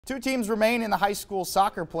Two teams remain in the high school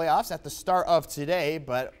soccer playoffs at the start of today,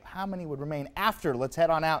 but how many would remain after? Let's head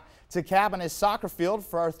on out to Cabinet's soccer field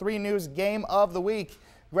for our 3 News game of the week.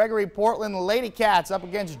 Gregory-Portland Lady Cats up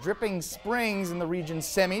against Dripping Springs in the region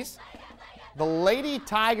semis. The Lady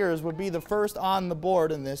Tigers would be the first on the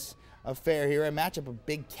board in this affair here, a matchup of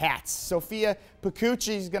big cats. Sophia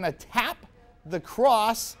Picucci is going to tap the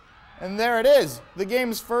cross, and there it is. The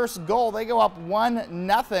game's first goal. They go up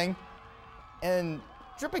 1-0, and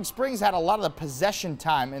Dripping Springs had a lot of the possession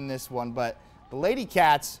time in this one, but the Lady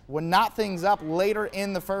Cats would knot things up later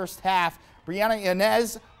in the first half. Brianna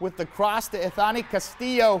Inez with the cross to Ithani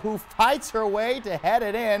Castillo, who fights her way to head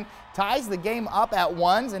it in, ties the game up at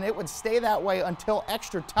 1, and it would stay that way until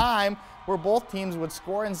extra time, where both teams would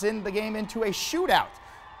score and send the game into a shootout.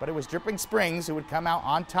 But it was Dripping Springs who would come out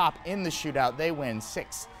on top in the shootout. They win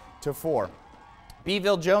 6-4.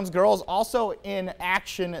 Beeville Jones girls also in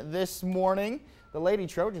action this morning. The Lady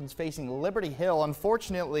Trojans facing Liberty Hill.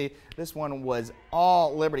 Unfortunately, this one was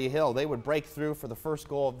all Liberty Hill. They would break through for the first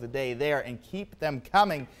goal of the day there and keep them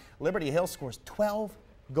coming. Liberty Hill scores 12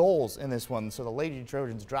 goals in this one, so the Lady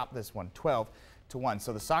Trojans drop this one 12-1.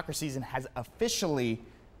 So the soccer season has officially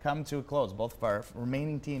come to a close. Both of our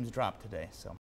remaining teams dropped today. So.